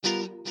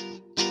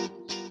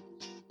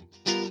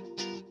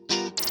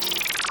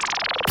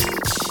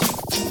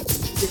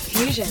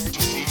Diffusion,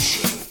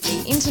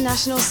 the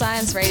international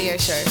science radio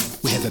show.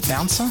 We have a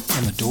bouncer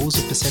on the doors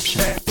of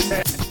perception.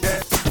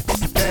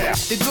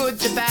 The good,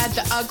 the bad,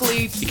 the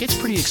ugly. It gets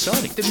pretty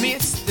exciting. The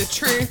myths, the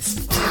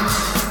truths.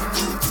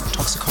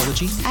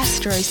 Toxicology.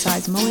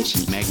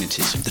 Astroseismology.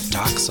 Magnetism. The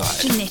dark side.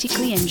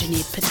 Genetically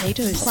engineered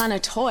potatoes.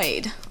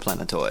 Planetoid.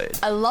 Planetoid.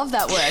 I love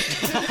that word.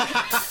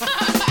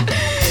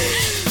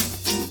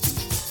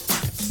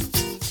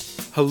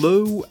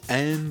 Hello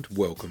and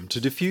welcome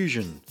to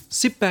Diffusion.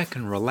 Sit back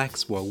and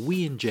relax while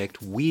we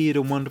inject weird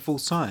and wonderful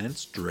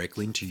science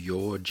directly into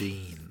your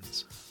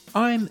genes.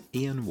 I'm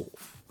Ian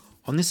Wolfe.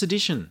 On this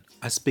edition,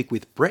 I speak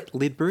with Brett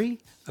Lidbury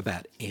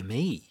about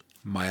ME,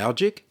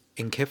 myalgic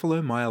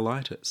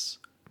encephalomyelitis,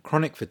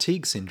 chronic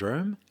fatigue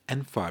syndrome,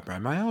 and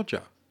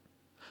fibromyalgia.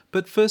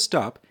 But first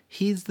up,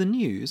 here's the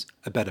news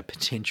about a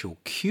potential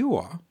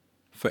cure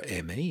for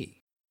ME.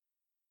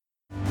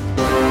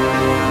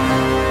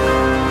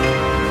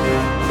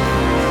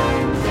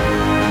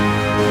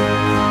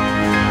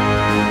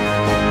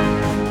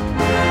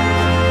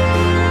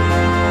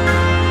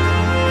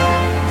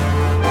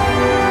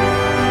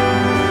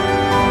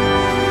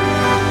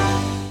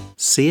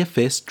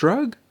 CFS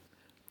drug?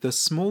 The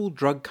small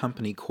drug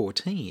company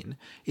Courtine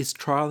is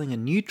trialling a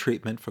new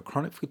treatment for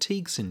chronic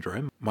fatigue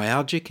syndrome,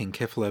 myalgic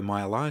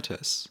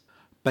encephalomyelitis,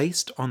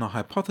 based on a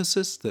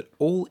hypothesis that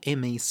all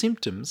ME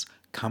symptoms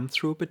come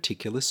through a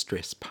particular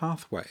stress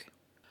pathway.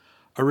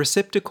 A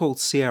receptor called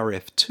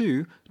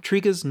CRF2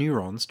 triggers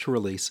neurons to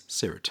release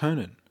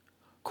serotonin.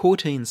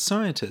 Courtine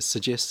scientists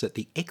suggest that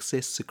the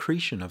excess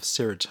secretion of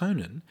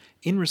serotonin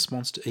in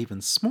response to even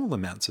small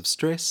amounts of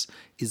stress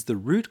is the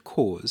root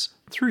cause,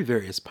 through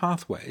various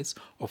pathways,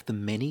 of the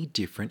many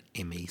different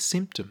ME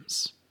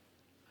symptoms.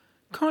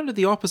 Kind of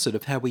the opposite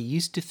of how we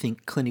used to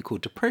think clinical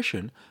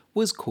depression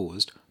was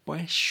caused by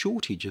a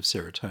shortage of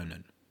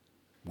serotonin.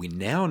 We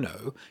now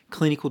know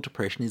clinical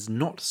depression is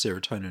not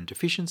serotonin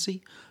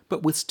deficiency,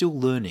 but we're still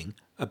learning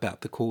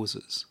about the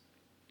causes.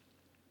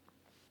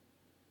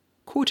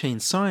 Courtine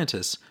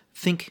scientists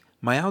think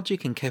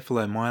myalgic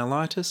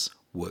encephalomyelitis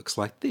works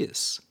like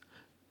this.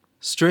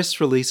 Stress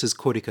releases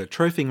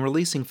corticotrophin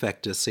releasing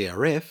factor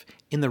CRF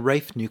in the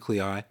RAFE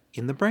nuclei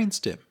in the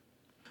brainstem,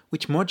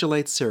 which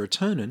modulates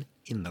serotonin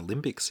in the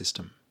limbic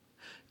system.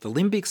 The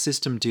limbic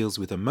system deals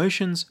with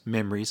emotions,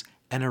 memories,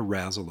 and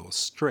arousal or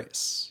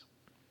stress.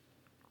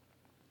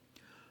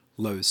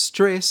 Low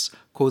stress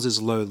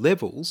causes low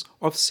levels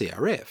of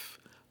CRF,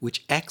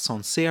 which acts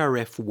on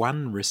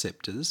CRF1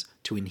 receptors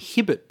to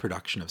inhibit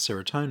production of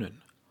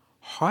serotonin.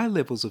 High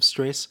levels of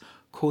stress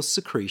cause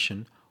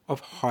secretion of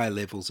high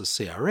levels of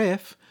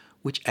CRF,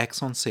 which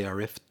acts on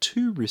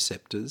CRF2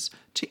 receptors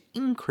to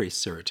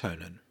increase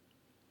serotonin.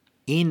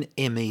 In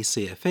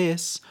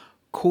ME/CFS,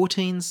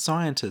 Courtine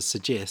scientists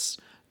suggest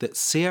that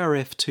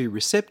CRF2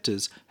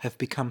 receptors have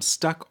become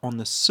stuck on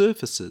the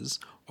surfaces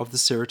of the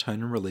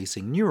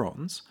serotonin-releasing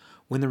neurons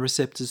when the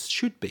receptors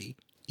should be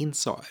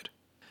inside.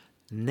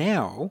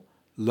 Now,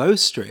 low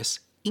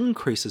stress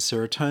increases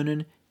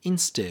serotonin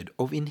instead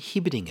of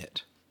inhibiting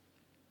it.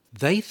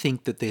 They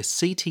think that their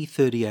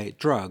CT38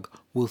 drug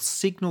will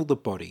signal the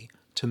body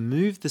to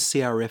move the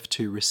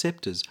CRF2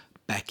 receptors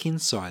back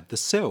inside the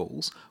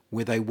cells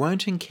where they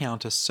won't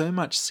encounter so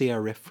much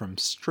CRF from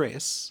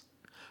stress,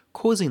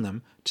 causing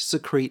them to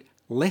secrete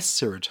less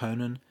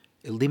serotonin,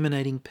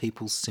 eliminating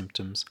people's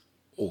symptoms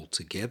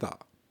altogether.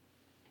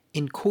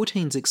 In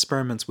Courtine's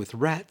experiments with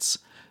rats,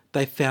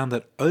 they found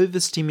that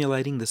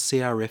overstimulating the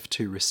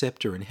CRF2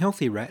 receptor in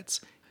healthy rats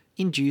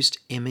induced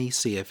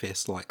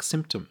ME/CFS-like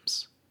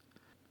symptoms.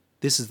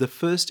 This is the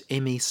first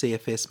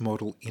ME/CFS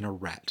model in a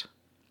rat.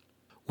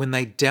 When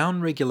they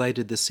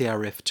downregulated the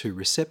CRF2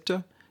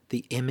 receptor,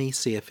 the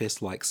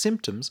ME/CFS-like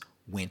symptoms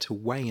went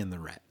away in the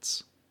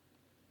rats.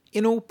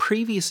 In all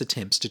previous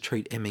attempts to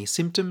treat ME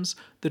symptoms,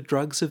 the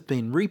drugs have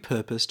been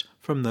repurposed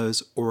from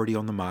those already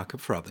on the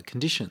market for other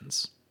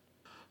conditions.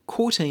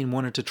 Courtine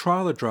wanted to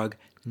trial a drug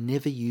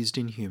never used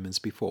in humans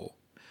before,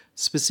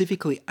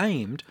 specifically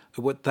aimed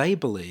at what they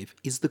believe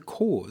is the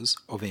cause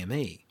of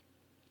ME.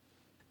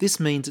 This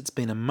means it's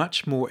been a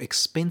much more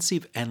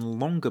expensive and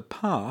longer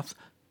path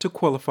to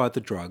qualify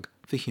the drug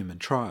for human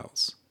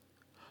trials.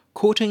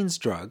 Courtine's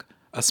drug,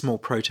 a small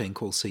protein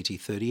called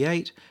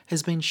CT38,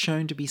 has been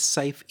shown to be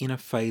safe in a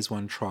phase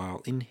 1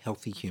 trial in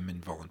healthy human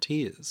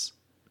volunteers.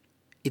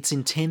 It's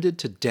intended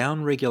to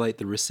downregulate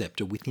the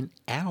receptor within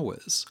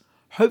hours,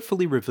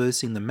 hopefully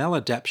reversing the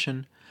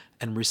maladaptation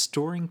and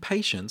restoring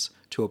patients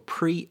to a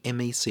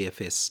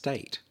pre-ME/CFS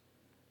state.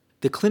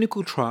 The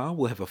clinical trial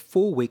will have a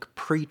 4-week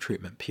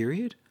pre-treatment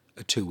period,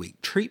 a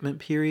 2-week treatment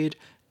period,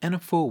 and a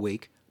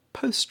 4-week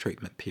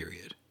post-treatment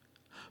period.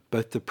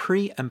 Both the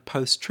pre- and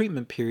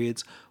post-treatment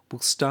periods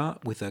will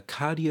start with a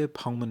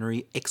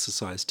cardiopulmonary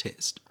exercise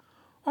test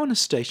on a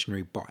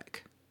stationary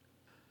bike.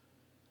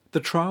 The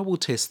trial will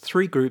test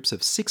 3 groups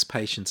of 6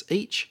 patients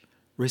each,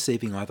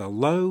 receiving either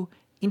low,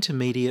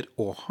 intermediate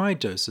or high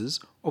doses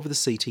of the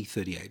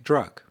CT38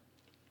 drug.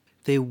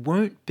 There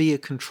won't be a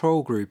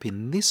control group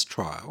in this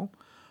trial,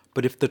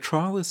 but if the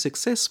trial is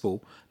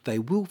successful, they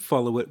will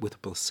follow it with a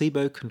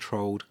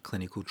placebo-controlled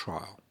clinical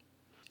trial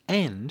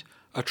and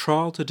a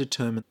trial to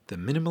determine the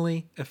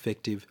minimally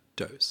effective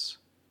dose.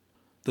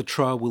 The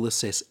trial will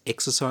assess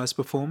exercise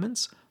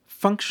performance,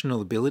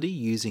 functional ability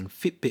using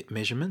Fitbit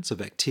measurements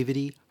of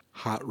activity,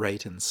 heart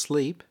rate and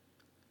sleep,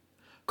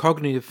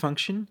 cognitive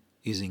function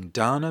using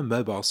Dana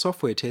mobile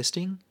software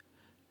testing,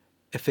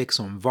 effects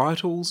on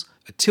vitals,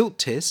 a tilt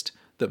test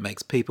that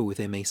makes people with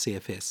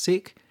ME/CFS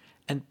sick,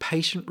 and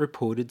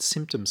patient-reported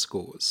symptom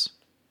scores.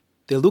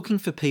 They're looking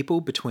for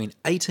people between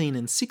 18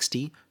 and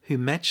 60 who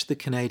match the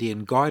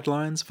Canadian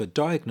guidelines for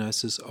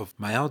diagnosis of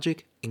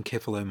myalgic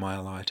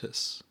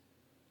encephalomyelitis.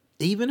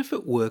 Even if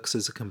it works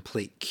as a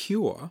complete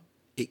cure,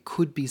 it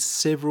could be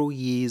several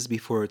years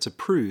before it's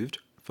approved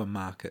for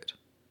market.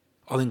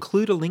 I'll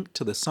include a link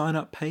to the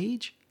sign-up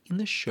page in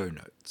the show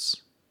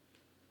notes.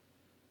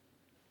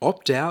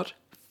 Opt-out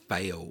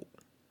fail.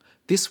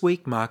 This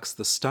week marks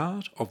the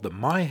start of the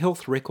My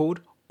Health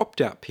Record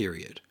opt-out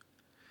period.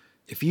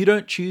 If you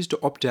don't choose to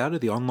opt out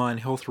of the online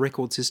health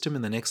record system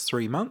in the next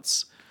 3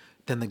 months,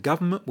 then the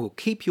government will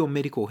keep your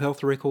medical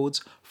health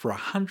records for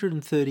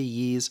 130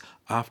 years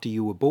after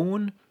you were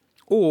born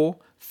or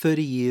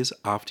 30 years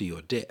after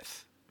your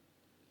death.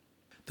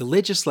 The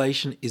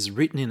legislation is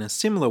written in a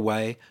similar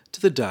way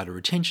to the data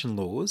retention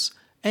laws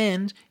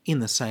and, in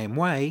the same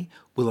way,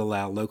 will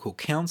allow local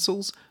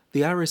councils,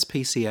 the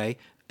RSPCA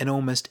and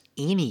almost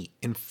any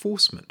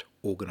enforcement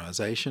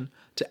organisation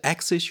to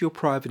access your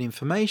private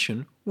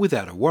information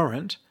without a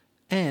warrant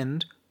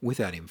and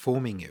without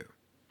informing you.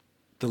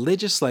 The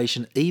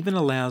legislation even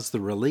allows the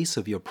release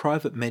of your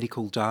private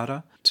medical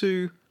data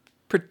to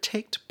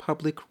protect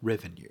public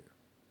revenue.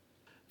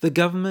 The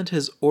government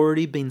has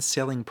already been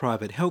selling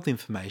private health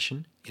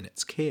information in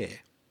its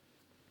care.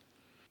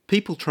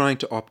 People trying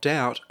to opt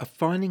out are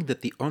finding that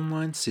the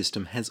online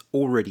system has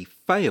already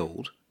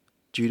failed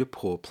due to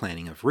poor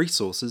planning of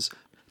resources,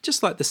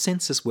 just like the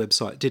census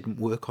website didn't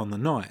work on the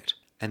night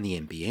and the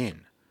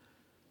NBN.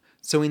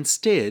 So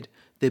instead,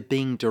 they're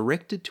being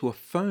directed to a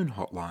phone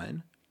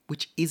hotline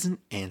which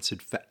isn't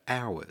answered for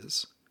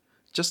hours,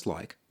 just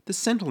like the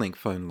Centrelink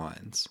phone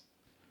lines.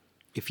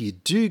 If you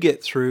do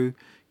get through,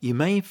 you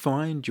may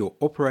find your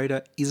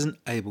operator isn't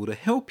able to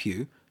help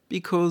you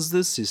because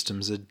the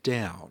systems are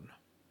down.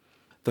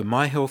 The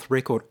My Health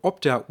Record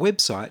opt-out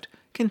website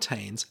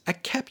contains a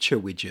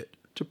CAPTCHA widget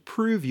to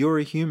prove you're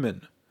a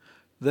human.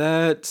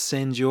 That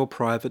sends your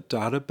private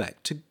data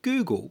back to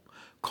Google,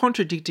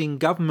 contradicting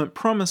government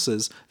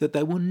promises that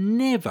they will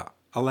never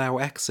allow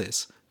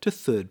access to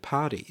third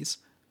parties.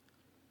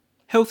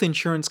 Health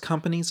insurance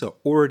companies are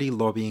already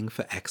lobbying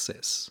for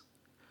access.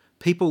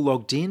 People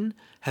logged in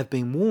have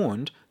been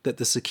warned that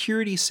the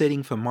security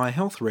setting for My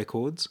Health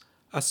Records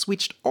are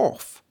switched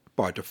off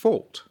by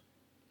default.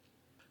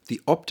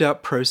 The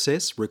opt-out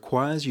process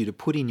requires you to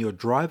put in your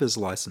driver's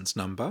license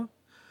number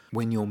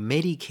when your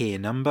Medicare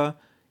number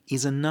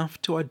is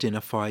enough to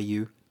identify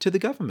you to the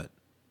government.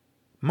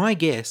 My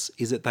guess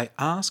is that they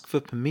ask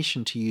for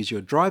permission to use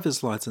your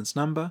driver's license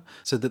number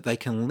so that they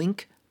can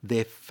link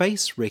their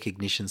face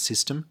recognition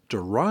system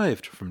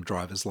derived from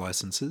driver's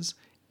licenses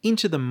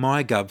into the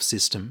MyGov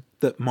system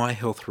that My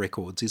Health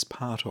Records is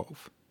part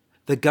of.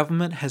 The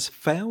government has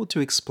failed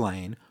to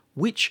explain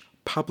which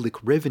public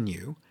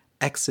revenue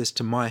access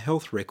to My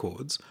Health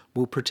Records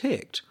will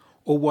protect,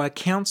 or why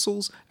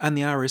councils and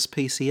the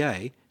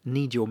RSPCA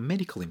need your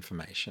medical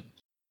information.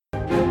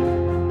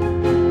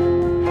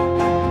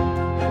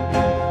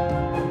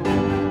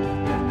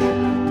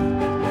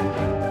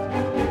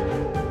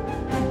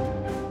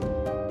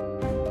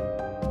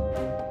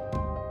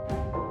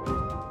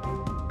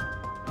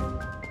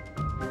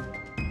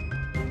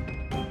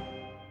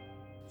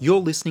 You're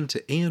listening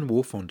to Ian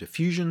Wolfe on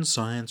Diffusion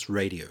Science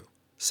Radio.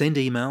 Send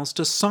emails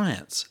to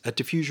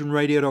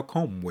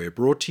science@diffusionradio.com. We're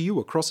brought to you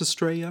across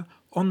Australia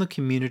on the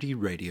Community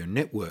Radio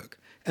Network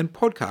and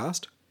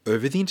podcast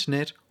over the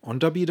internet on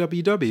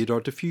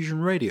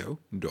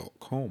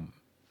www.diffusionradio.com.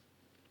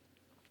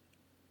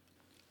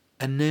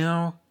 And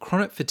now,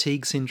 chronic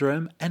fatigue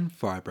syndrome and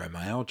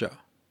fibromyalgia.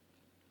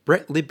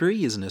 Brett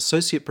Libri is an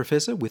Associate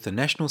Professor with the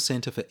National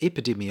Centre for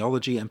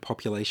Epidemiology and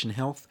Population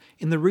Health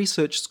in the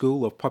Research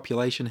School of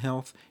Population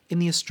Health in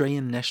the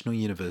Australian National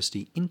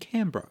University in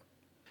Canberra.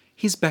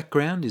 His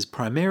background is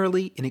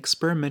primarily in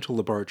experimental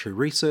laboratory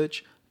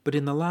research, but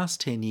in the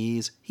last 10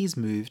 years he's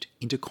moved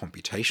into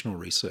computational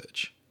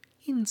research,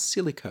 in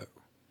silico.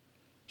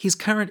 His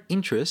current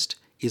interest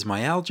is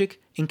myalgic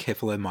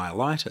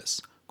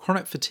encephalomyelitis,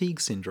 chronic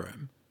fatigue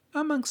syndrome,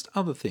 amongst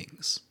other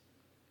things.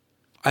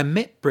 I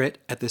met Brett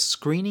at the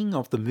screening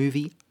of the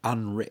movie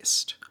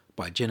Unrest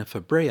by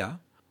Jennifer Brea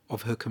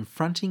of her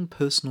confronting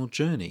personal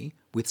journey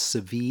with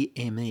severe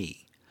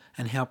ME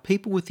and how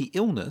people with the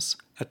illness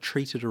are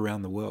treated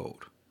around the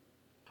world.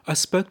 I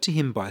spoke to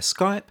him by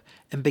Skype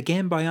and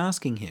began by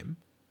asking him,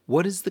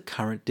 what is the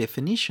current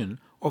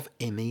definition of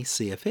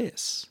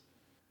ME/CFS?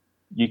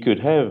 You could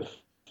have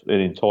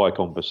an entire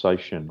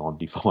conversation on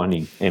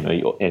defining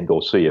ME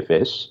and/or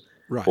CFS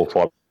Right.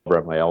 or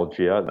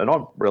fibromyalgia, and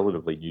I'm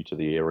relatively new to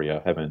the area.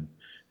 I haven't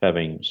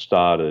having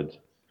started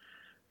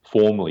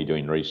formally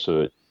doing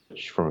research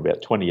from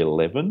about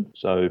 2011.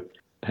 So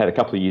I had a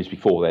couple of years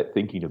before that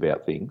thinking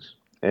about things,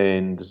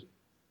 and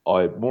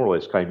I more or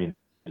less came in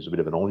as a bit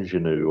of an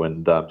ingenue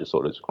and just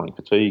thought it's chronic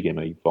fatigue,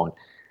 ME, fine.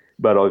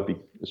 But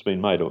it's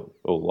been made,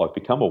 or I've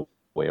become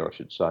aware, I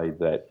should say,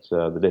 that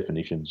the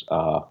definitions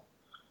are,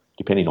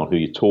 depending on who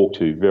you talk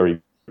to,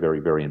 very, very,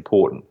 very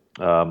important.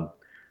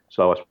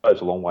 So I suppose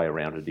the long way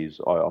around it is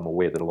I'm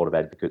aware that a lot of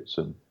advocates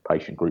and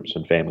patient groups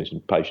and families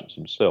and patients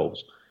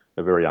themselves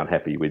are very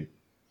unhappy with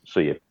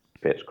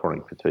CFS,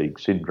 chronic fatigue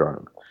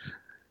syndrome,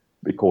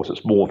 because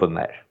it's more than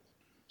that.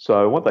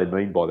 So what they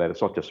mean by that,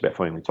 it's not just about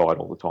feeling tired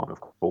all the time,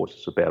 of course,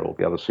 it's about all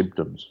the other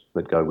symptoms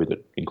that go with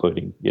it,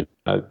 including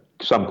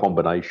some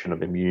combination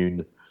of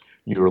immune,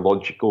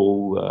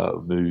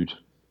 neurological, mood,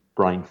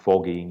 brain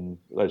fogging,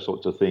 those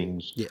sorts of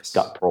things, Yes.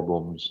 gut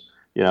problems,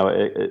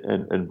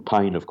 and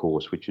pain, of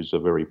course, which is a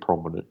very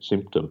prominent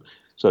symptom.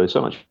 So there's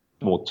so much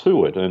more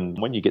to it. And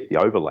when you get the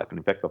overlap, and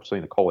in fact, I've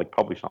seen a colleague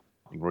publish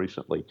something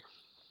recently,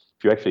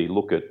 if you actually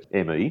look at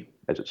ME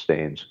as it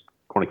stands,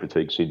 chronic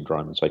fatigue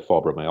syndrome, and say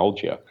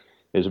fibromyalgia,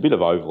 there's a bit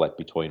of overlap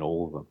between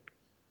all of them.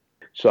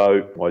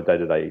 So my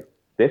day-to-day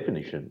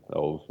definition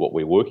of what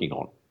we're working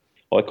on,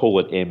 I call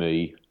it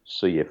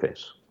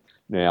ME-CFS.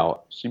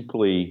 Now,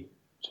 simply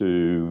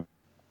to,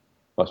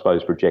 I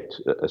suppose, project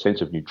a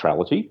sense of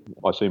neutrality,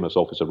 I see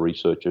myself as a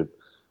researcher.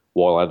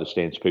 While I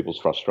understand people's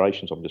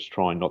frustrations, I'm just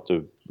trying not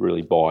to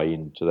really buy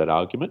into that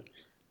argument.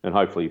 And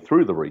hopefully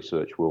through the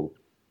research, we'll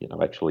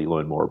actually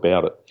learn more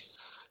about it.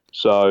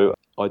 So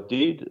I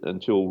did,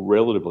 until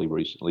relatively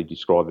recently,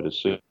 describe it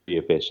as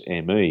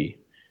CFS-ME,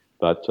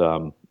 but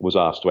was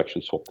asked to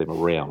actually swap them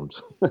around.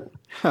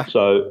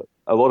 So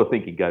a lot of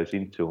thinking goes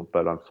into it,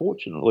 but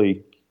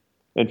unfortunately,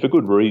 and for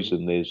good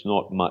reason, there's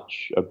not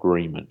much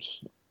agreement.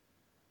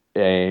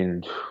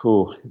 And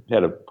how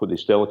to put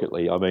this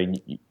delicately, I mean,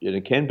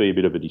 it can be a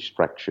bit of a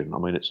distraction. I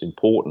mean, it's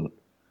important,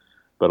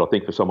 but I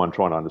think for someone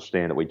trying to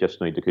understand it, we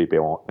just need to keep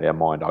our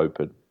mind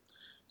open.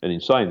 And in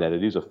saying that,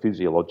 it is a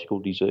physiological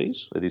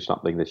disease. It is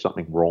there's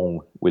something wrong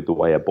with the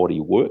way our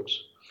body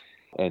works.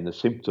 And the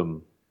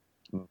symptom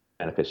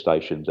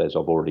manifestations, as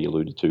I've already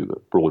alluded to,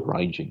 are broad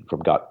ranging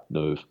from gut,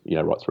 nerve,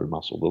 right through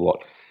muscle, the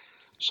lot.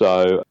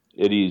 So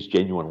it is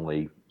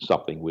genuinely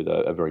something with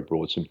a very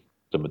broad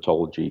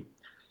symptomatology.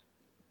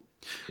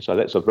 So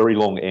that's a very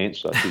long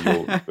answer to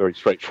your very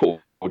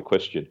straightforward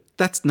question.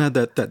 That's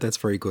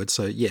very good.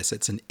 So yes,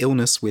 it's an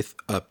illness with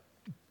a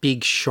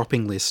big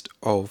shopping list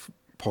of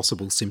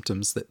possible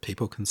symptoms that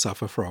people can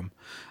suffer from,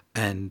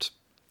 and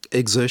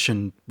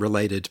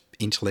exertion-related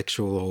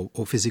intellectual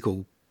or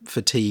physical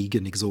fatigue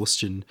and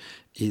exhaustion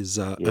is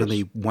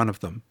only one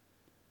of them.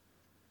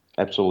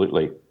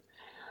 Absolutely.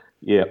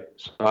 Yeah.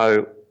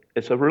 So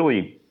it's a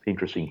really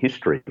interesting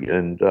history,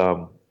 and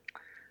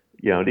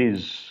it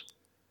is,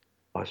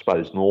 I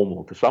suppose,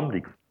 normal to some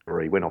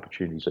degree when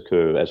opportunities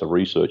occur as a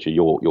researcher.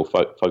 Your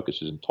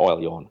focus is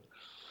entirely on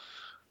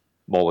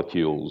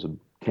molecules and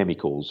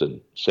chemicals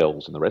and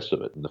cells and the rest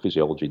of it, and the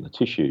physiology and the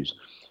tissues.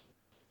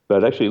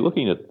 But actually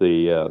looking at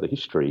the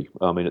history,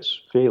 I mean,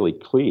 it's fairly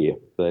clear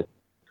that,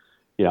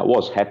 it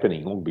was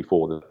happening long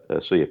before the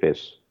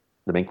CFS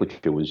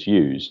nomenclature was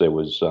used. There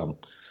was,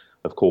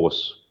 of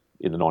course,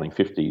 in the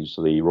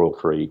 1950s, the Royal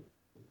Free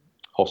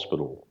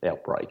Hospital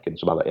outbreak and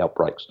some other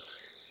outbreaks,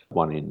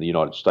 one in the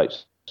United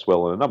States as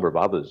well, and a number of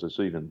others. It's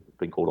even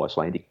been called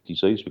Icelandic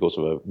disease because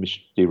of a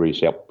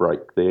mysterious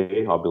outbreak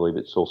there. I believe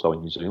it's also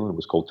in New Zealand. It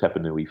was called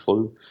Tapanui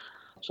flu.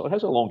 So it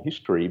has a long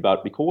history,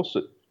 but because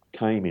it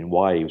came in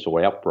waves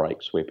or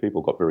outbreaks where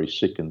people got very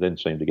sick and then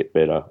seemed to get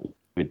better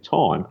with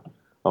time,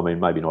 I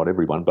mean, maybe not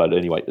everyone, but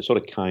anyway, it sort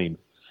of came,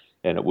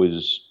 and it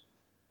was,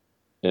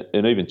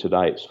 and even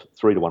today it's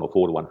 3-to-1 or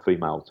 4-to-1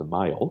 female to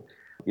male.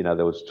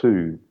 There was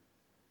two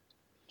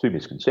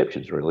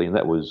misconceptions really, and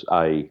that was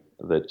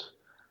that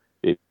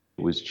it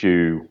was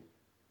due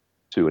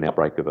to an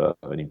outbreak of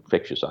an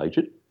infectious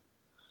agent,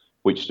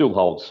 which still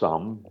holds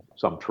some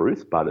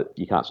truth, but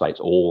you can't say it's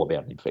all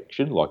about an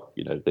infection. Like,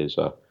 there's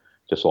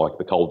just like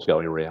the cold's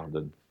going around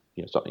and,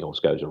 something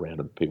else goes around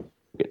and people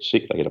get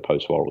sick, they get a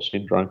post-viral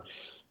syndrome.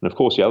 And of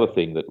course, the other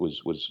thing that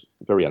was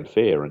very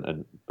unfair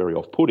and very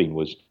off-putting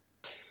was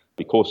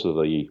because of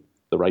the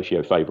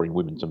ratio favouring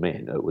women to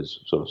men, it was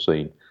sort of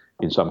seen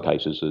in some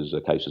cases as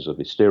cases of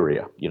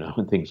hysteria,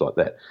 and things like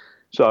that.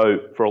 So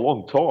for a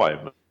long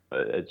time,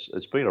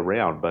 it's been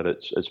around, but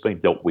it's been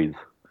dealt with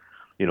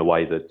in a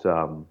way that,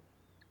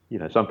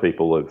 some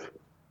people have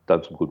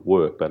done some good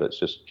work, but it's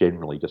just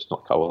generally just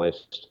not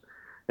coalesced.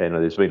 And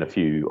there's been a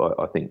few,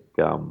 I think,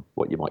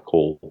 what you might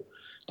call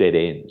dead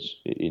ends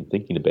in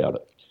thinking about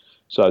it.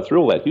 So through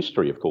all that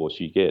history, of course,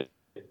 you get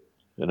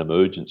an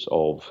emergence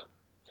of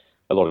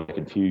a lot of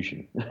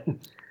confusion.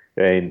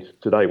 And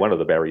today, one of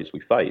the barriers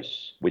we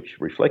face, which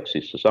reflects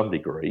this to some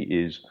degree,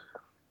 is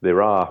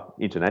there are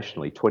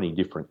internationally 20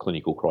 different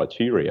clinical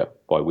criteria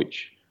by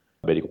which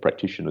medical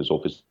practitioners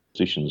or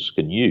physicians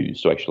can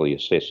use to actually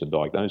assess and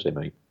diagnose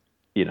ME.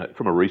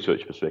 From a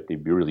research perspective,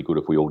 it'd be really good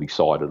if we all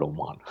decided on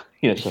one,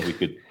 so we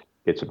could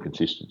get some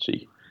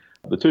consistency.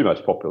 The two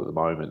most popular at the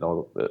moment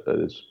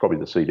is probably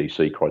the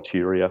CDC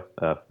criteria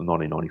from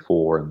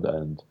 1994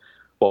 and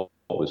what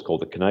was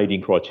called the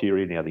Canadian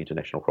criteria, now the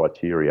international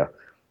criteria.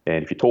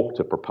 And if you talk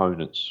to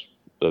proponents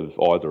of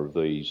either of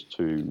these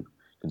two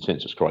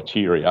consensus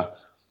criteria,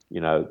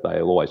 they'll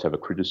always have a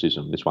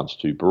criticism. This one's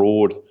too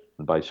broad,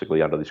 and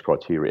basically under this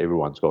criteria,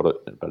 everyone's got it.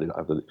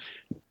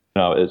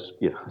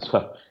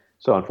 But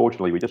so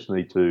unfortunately, we just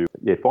need to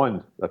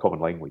find a common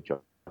language, I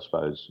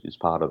suppose, is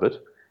part of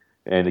it.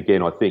 And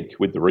again, I think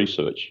with the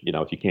research,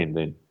 if you can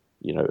then,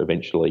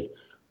 eventually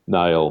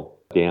nail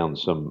down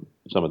some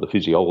of the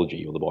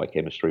physiology or the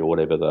biochemistry or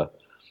whatever the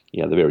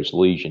various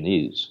lesion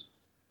is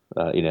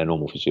in our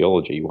normal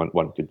physiology,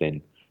 one could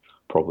then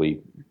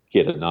probably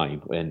get a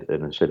name and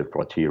a set of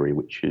criteria,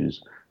 which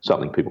is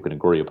something people can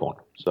agree upon.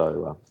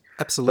 So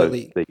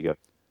absolutely. So there you go.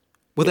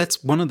 Well,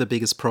 that's one of the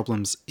biggest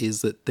problems,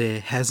 is that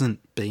there hasn't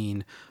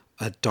been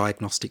a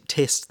diagnostic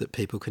test that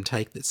people can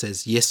take that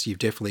says, yes, you've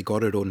definitely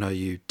got it, or no,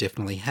 you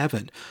definitely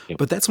haven't. Yep.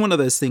 But that's one of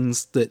those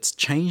things that's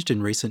changed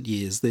in recent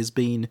years. There's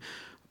been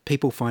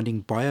people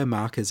finding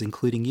biomarkers,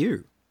 including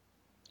you.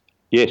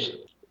 Yes.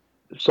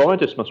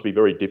 Scientists must be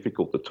very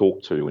difficult to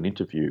talk to and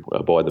interview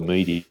by the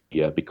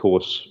media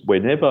because we're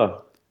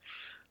never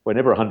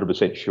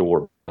 100%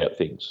 sure about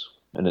things.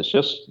 And it's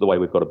just the way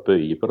we've got to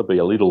be. You've got to be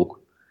a little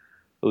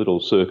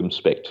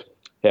circumspect.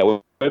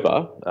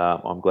 However,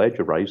 I'm glad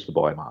you raised the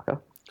biomarker.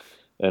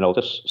 And I'll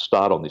just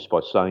start on this by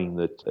saying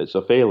that it's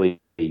a fairly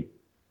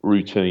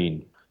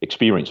routine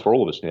experience for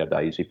all of us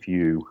nowadays if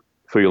you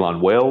feel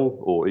unwell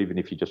or even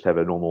if you just have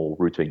a normal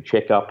routine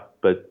checkup.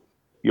 But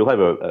you'll have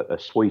a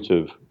suite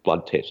of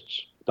blood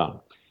tests done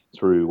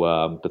through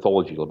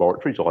pathology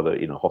laboratories, either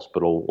in a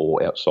hospital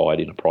or outside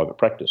in a private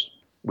practice,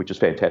 which is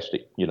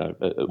fantastic,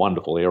 a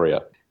wonderful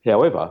area.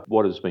 However,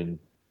 what has been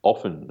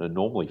often and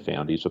normally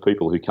found is for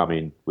people who come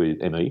in with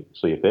ME,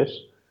 CFS,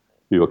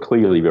 who are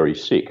clearly very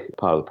sick.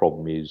 Part of the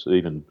problem is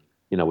even,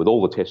 with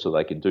all the tests that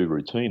they can do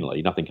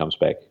routinely, nothing comes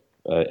back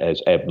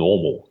as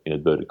abnormal, in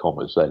inverted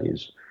commas. That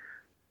is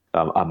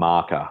a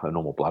marker, a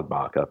normal blood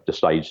marker, just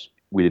stays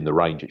within the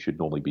range it should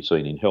normally be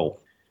seen in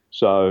health.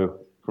 So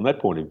from that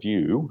point of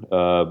view,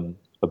 the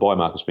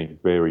biomarker's been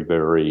very,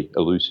 very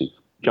elusive.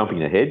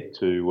 Jumping ahead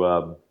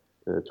to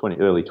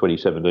early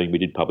 2017, we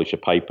did publish a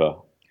paper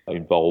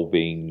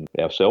involving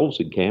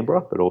ourselves in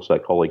Canberra, but also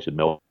colleagues in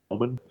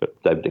Melbourne,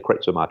 David de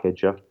Kretzer, Mark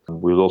Edger.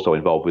 We were also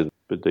involved with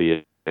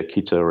Badia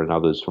Kita and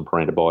others from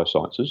Paranda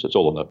Biosciences. It's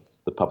all in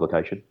the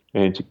publication.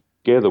 And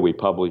together we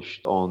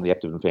published on the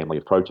activin family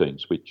of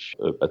proteins, which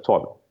a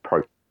type of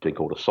protein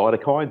called a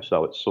cytokine.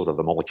 So it's sort of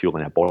a molecule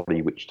in our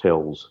body which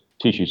tells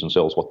tissues and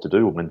cells what to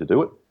do and when to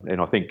do it.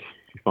 And I think,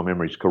 if my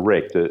memory is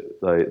correct,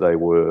 they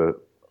were,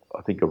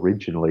 I think,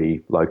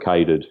 originally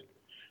located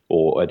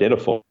or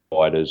identified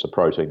as a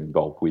protein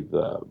involved with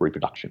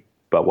reproduction.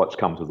 But what's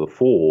come to the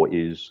fore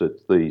is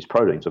that these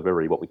proteins are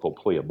very what we call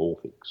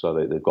pleomorphic. So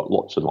they've got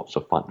lots and lots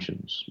of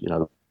functions.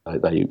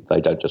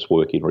 They don't just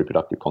work in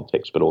reproductive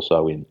context, but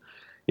also in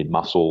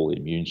muscle,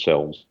 immune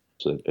cells.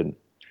 And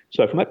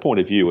so from that point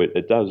of view,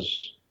 it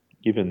does,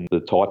 given the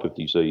type of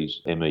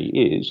disease ME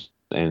is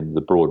and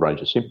the broad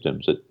range of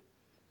symptoms, it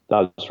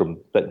does, from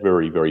that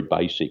very, very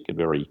basic and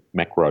very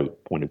macro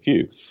point of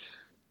view,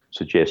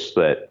 suggest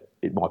that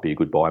it might be a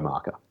good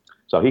biomarker.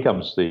 So here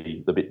comes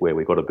the bit where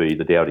we've got to be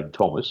the doubting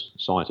Thomas,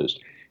 scientist,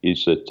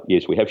 is that,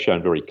 yes, we have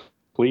shown very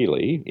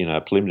clearly in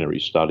our preliminary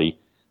study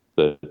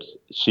that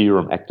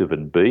serum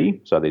activin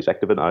B, so there's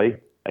activin A,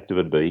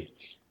 activin B,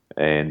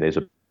 and there's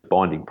a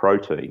binding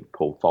protein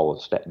called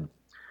follistatin.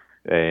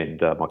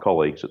 And my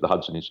colleagues at the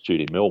Hudson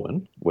Institute in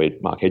Melbourne, where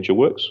Mark Hedger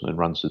works and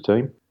runs the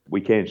team, we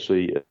can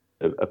see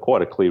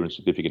quite a clear and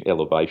significant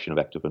elevation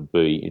of activin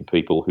B in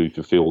people who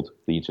fulfilled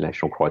the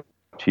international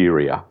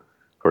criteria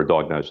for a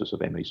diagnosis of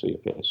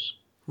ME/CFS.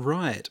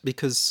 Right,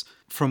 because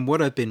from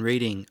what I've been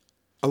reading,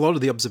 a lot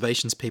of the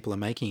observations people are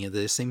making are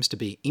there seems to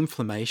be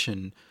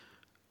inflammation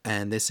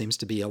and there seems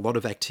to be a lot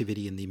of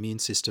activity in the immune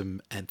system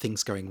and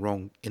things going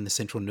wrong in the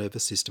central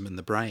nervous system and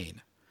the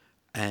brain.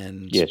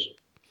 And yes.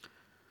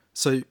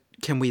 So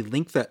can we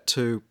link that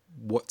to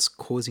what's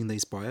causing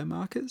these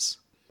biomarkers?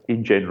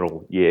 In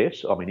general,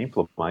 yes. I mean,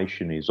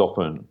 inflammation is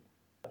often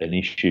an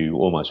issue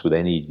almost with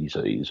any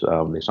disease.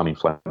 There's some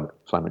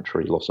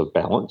inflammatory loss of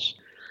balance.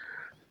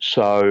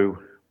 So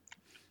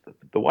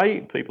the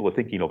way people are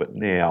thinking of it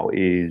now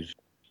is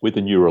with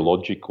the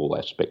neurological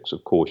aspects.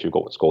 Of course, you've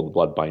got what's called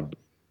the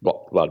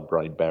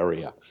blood-brain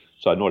barrier.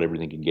 So not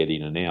everything can get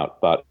in and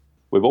out. But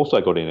we've also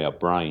got in our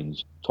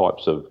brains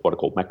types of what are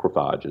called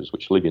macrophages,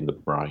 which live in the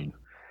brain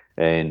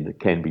and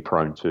can be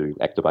prone to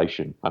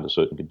activation under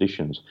certain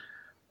conditions.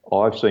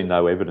 I've seen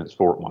no evidence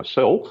for it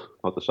myself,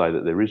 not to say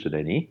that there isn't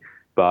any,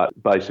 but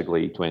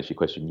basically, to answer your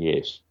question,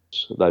 yes.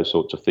 Those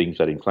sorts of things,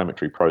 that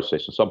inflammatory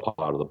process in some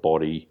part of the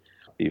body,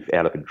 if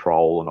out of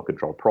control or not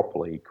controlled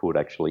properly, could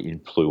actually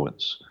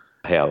influence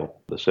how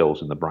the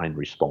cells in the brain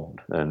respond.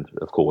 And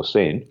of course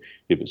then,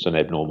 if it's an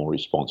abnormal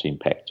response,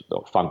 impact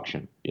or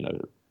function,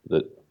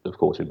 that of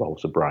course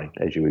involves the brain,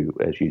 as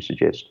you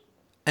suggest.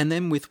 And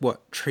then with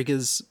what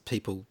triggers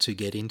people to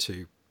get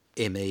into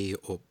ME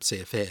or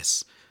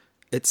CFS,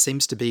 it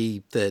seems to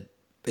be that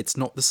it's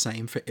not the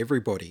same for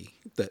everybody,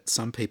 that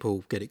some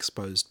people get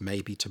exposed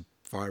maybe to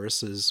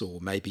viruses or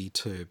maybe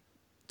to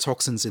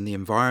toxins in the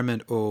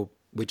environment, or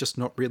we're just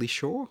not really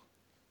sure?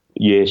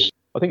 Yes,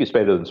 I think it's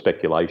better than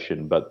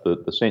speculation, but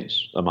the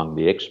sense among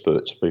the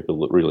experts, people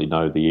that really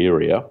know the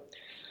area,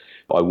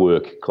 I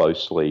work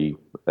closely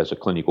as a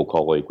clinical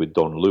colleague with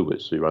Don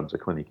Lewis, who runs a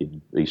clinic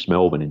in East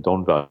Melbourne in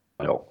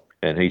Donvale,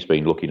 and he's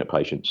been looking at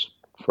patients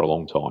for a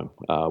long time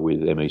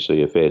with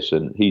ME/CFS,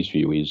 and his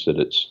view is that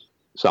it's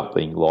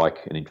something like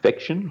an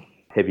infection,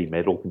 heavy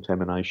metal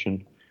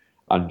contamination,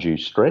 undue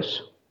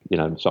stress,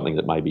 something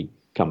that maybe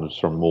comes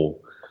from more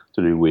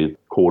to do with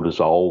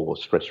cortisol or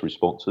stress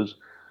responses.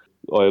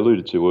 I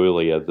alluded to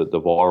earlier that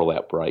the viral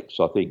outbreaks,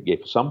 I think,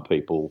 for some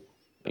people,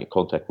 in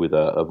contact with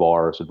a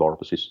virus and viral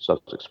persistence does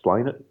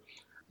explain it,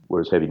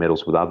 whereas heavy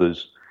metals with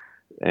others.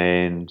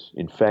 And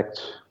in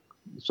fact,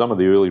 some of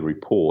the early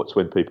reports,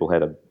 when people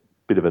had a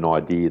bit of an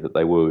idea that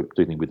they were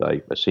dealing with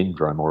a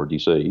syndrome or a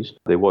disease,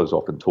 there was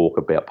often talk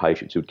about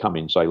patients who'd come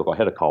in and say, look, I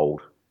had a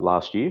cold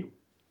last year,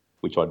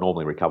 which I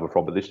normally recover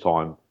from, but this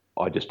time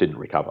I just didn't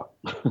recover.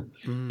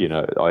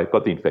 I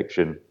got the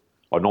infection,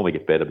 I normally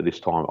get better, but this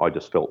time I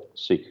just felt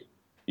sick,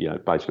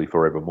 basically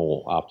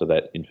forevermore after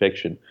that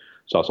infection.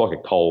 So it's like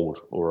a cold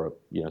or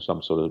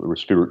some sort of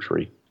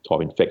respiratory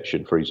type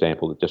infection, for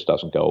example, that just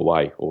doesn't go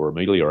away or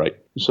ameliorate.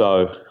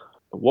 So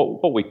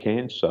what we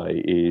can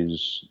say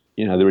is,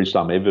 there is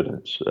some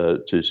evidence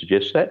to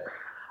suggest that,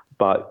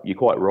 but you're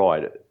quite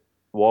right.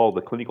 While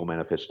the clinical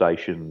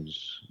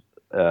manifestations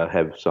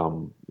have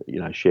some,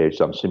 share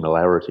some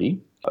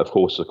similarity, of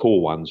course, the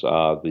core ones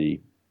are the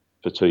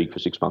fatigue for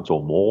 6 months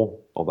or more,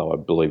 although I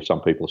believe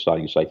some people are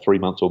starting to say 3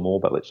 months or more,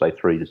 but let's say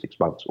 3 to 6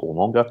 months or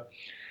longer.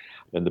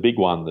 And the big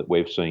one that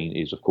we've seen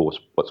is, of course,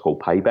 what's called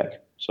payback.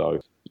 So,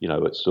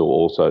 it's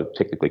also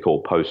technically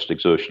called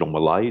post-exertional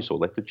malaise or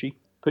lethargy.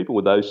 People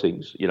with those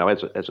things,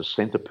 as a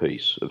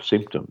centrepiece of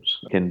symptoms,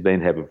 can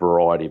then have a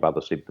variety of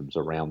other symptoms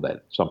around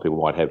that. Some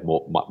people might have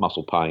more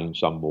muscle pain,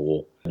 some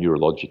more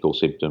neurological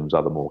symptoms,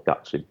 other more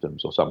gut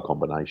symptoms, or some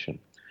combination.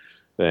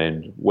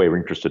 And we're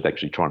interested in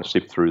actually trying to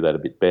sift through that a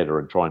bit better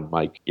and try and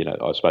make,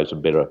 I suppose,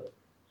 some better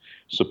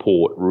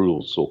support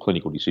rules or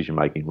clinical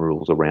decision-making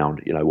rules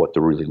around, what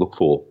to really look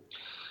for.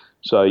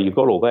 So you've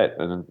got all that.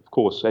 And of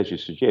course, as you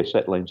suggest,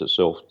 that lends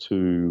itself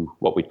to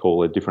what we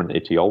call a different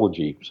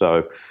etiology.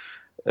 So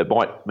it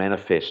might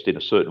manifest in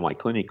a certain way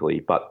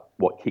clinically, but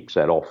what kicks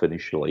that off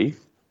initially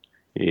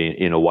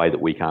in a way that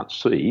we can't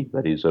see,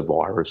 that is a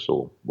virus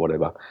or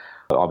whatever,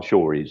 I'm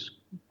sure is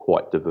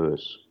quite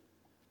diverse.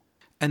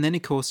 And then,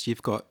 of course,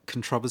 you've got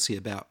controversy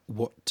about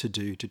what to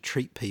do to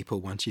treat people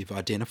once you've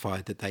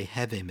identified that they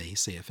have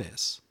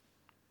ME/CFS.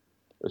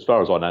 As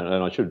far as I know,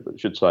 and I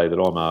should say that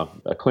I'm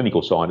a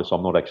clinical scientist,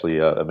 I'm not actually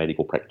a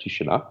medical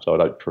practitioner, so I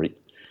don't treat.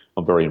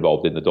 I'm very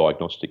involved in the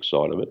diagnostic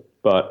side of it.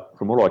 But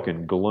from what I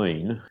can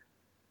glean,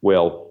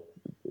 well,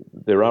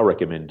 there are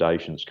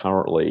recommendations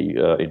currently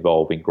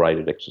involving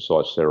graded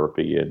exercise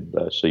therapy and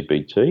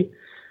CBT,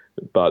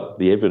 but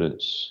the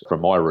evidence,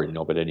 from my reading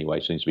of it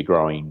anyway, seems to be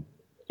growing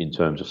in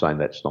terms of saying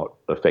that's not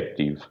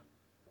effective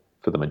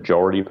for the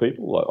majority of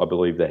people. I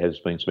believe there has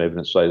been some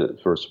evidence say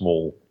that for a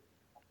small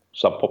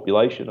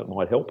subpopulation it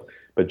might help,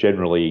 but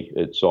generally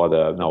it's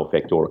either no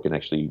effect or it can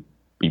actually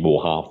be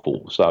more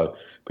harmful. So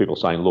people are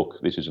saying, look,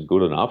 this isn't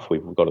good enough,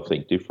 we've got to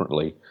think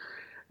differently.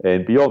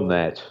 And beyond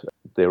that,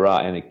 there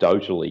are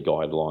anecdotally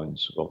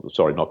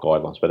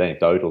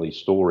anecdotally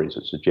stories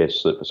that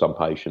suggest that for some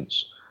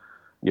patients,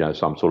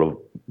 some sort of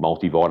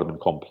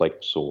multivitamin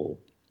complex or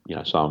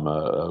some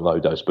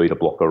low-dose beta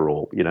blocker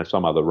or,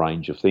 some other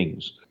range of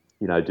things,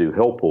 do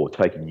help, or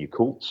taking your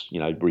Cults,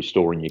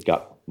 restoring your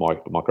gut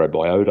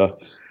microbiota.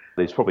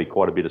 There's probably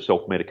quite a bit of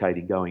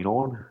self-medicating going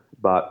on,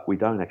 but we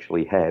don't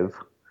actually have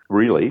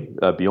really,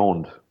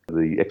 beyond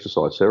the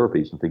exercise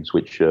therapies and things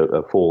which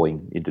are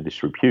falling into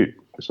disrepute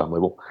to some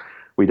level,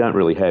 we don't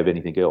really have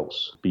anything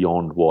else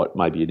beyond what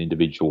maybe an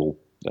individual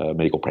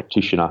medical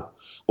practitioner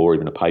or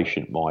even a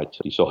patient might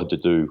decide to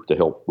do to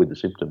help with the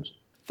symptoms.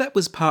 That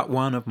was part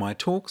one of my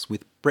talks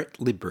with Brett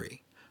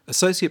Libri,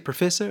 Associate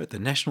Professor at the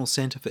National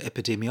Centre for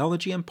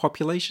Epidemiology and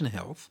Population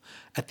Health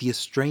at the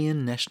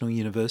Australian National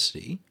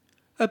University,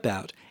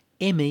 about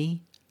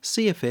ME,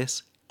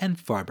 CFS and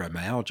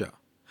fibromyalgia.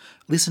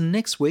 Listen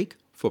next week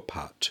for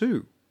part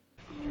two.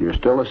 You're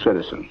still a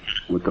citizen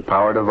with the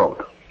power to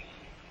vote.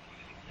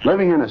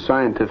 Living in a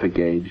scientific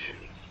age,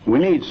 we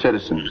need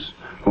citizens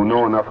who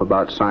know enough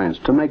about science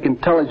to make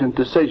intelligent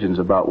decisions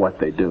about what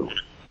they do.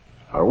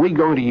 Are we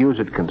going to use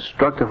it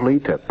constructively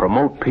to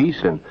promote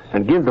peace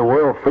and give the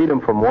world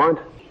freedom from want?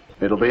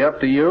 It'll be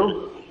up to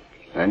you,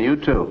 and you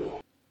too.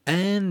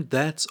 And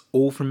that's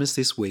all from us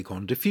this week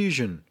on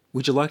Diffusion.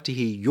 Would you like to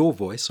hear your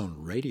voice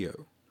on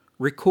radio?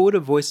 Record a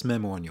voice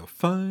memo on your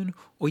phone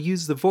or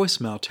use the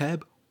voicemail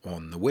tab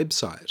on the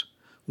website.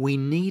 We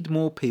need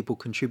more people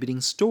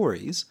contributing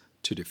stories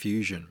to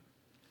Diffusion.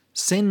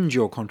 Send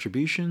your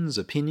contributions,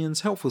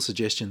 opinions, helpful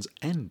suggestions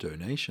and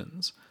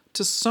donations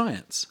to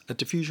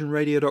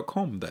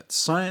science@diffusionradio.com. That's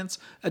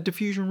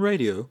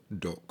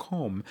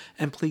science@diffusionradio.com.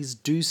 And please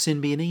do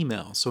send me an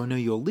email so I know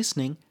you're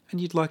listening and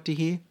you'd like to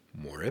hear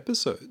more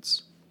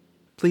episodes.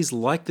 Please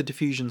like the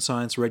Diffusion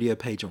Science Radio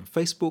page on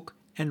Facebook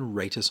and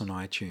rate us on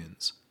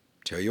iTunes.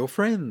 Tell your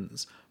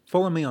friends.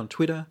 Follow me on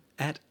Twitter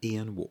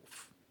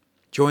 @IanWolf.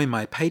 Join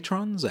my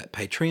patrons at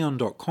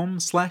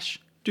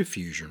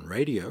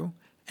patreon.com/diffusionradio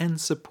and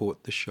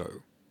support the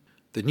show.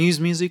 The news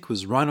music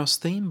was Rhinos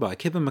theme by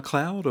Kevin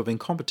MacLeod of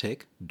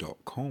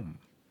Incompetech.com.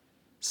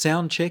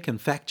 Sound check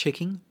and fact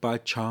checking by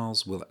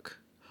Charles Willock.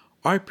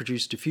 I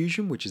produce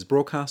Diffusion, which is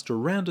broadcast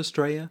around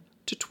Australia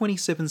to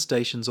 27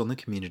 stations on the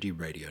Community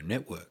Radio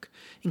Network,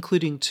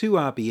 including 2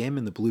 RBM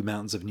in the Blue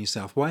Mountains of New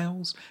South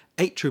Wales,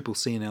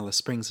 8CCC in Alice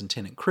Springs and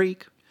Tennant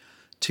Creek,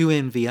 2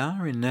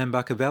 NVR in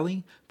Nambucca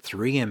Valley,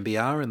 3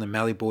 MBR in the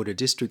Mallee Border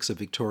districts of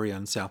Victoria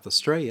and South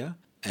Australia,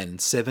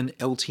 and 7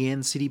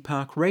 LTN City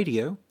Park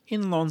Radio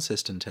in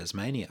Launceston,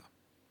 Tasmania.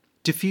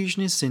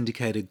 Diffusion is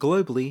syndicated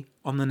globally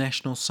on the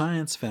National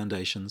Science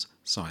Foundation's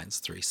Science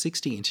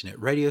 360 internet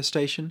radio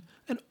station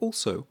and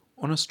also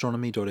on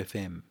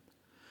astronomy.fm.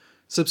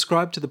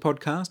 Subscribe to the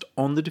podcast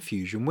on the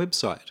Diffusion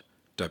website,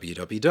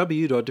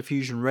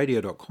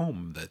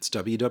 www.diffusionradio.com. That's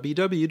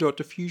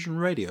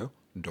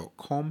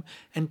www.diffusionradio.com,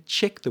 and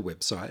check the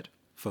website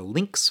for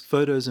links,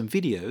 photos and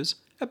videos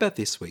about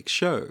this week's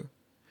show.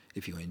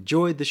 If you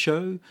enjoyed the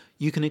show,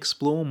 you can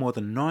explore more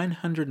than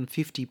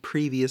 950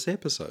 previous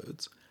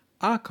episodes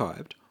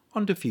archived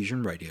on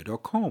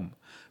diffusionradio.com,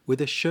 where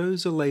the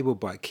shows are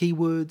labelled by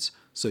keywords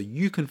so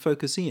you can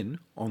focus in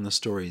on the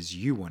stories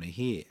you want to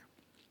hear.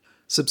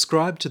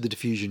 Subscribe to the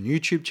Diffusion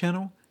YouTube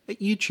channel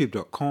at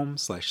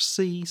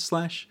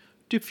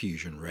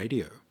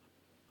youtube.com/c/diffusionradio.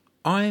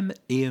 I'm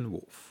Ian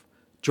Wolf.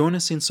 Join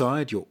us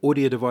inside your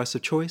audio device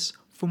of choice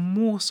for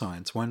more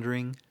science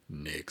wondering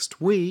next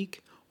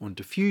week on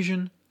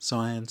Diffusion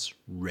Science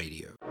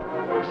Radio.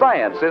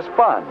 Science is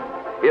fun.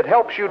 It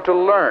helps you to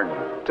learn,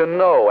 to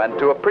know, and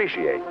to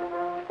appreciate.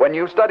 When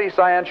you study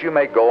science, you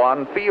may go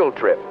on field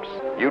trips.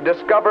 You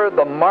discover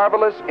the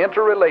marvelous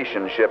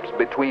interrelationships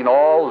between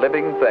all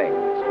living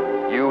things.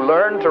 You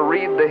learn to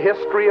read the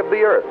history of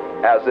the Earth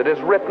as it is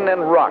written in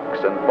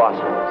rocks and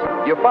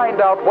fossils. You find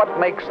out what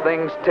makes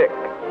things tick,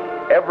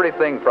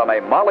 everything from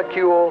a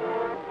molecule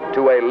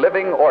to a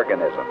living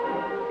organism.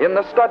 In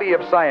the study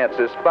of science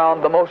is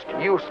found the most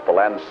useful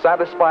and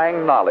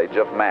satisfying knowledge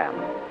of man.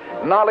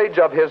 Knowledge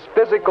of his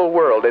physical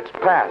world, its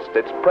past,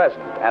 its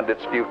present, and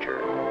its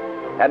future.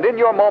 And in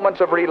your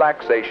moments of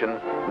relaxation,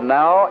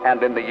 now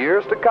and in the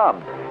years to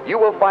come, you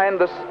will find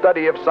the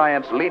study of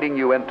science leading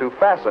you into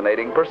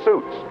fascinating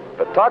pursuits.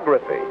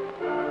 Photography,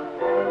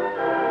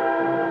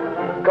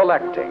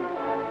 collecting.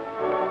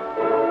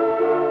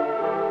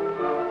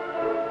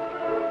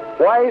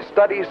 Why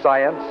study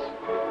science?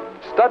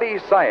 Study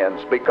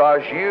science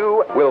because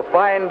you will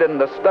find in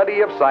the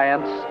study of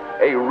science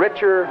a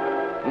richer,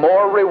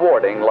 more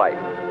rewarding life.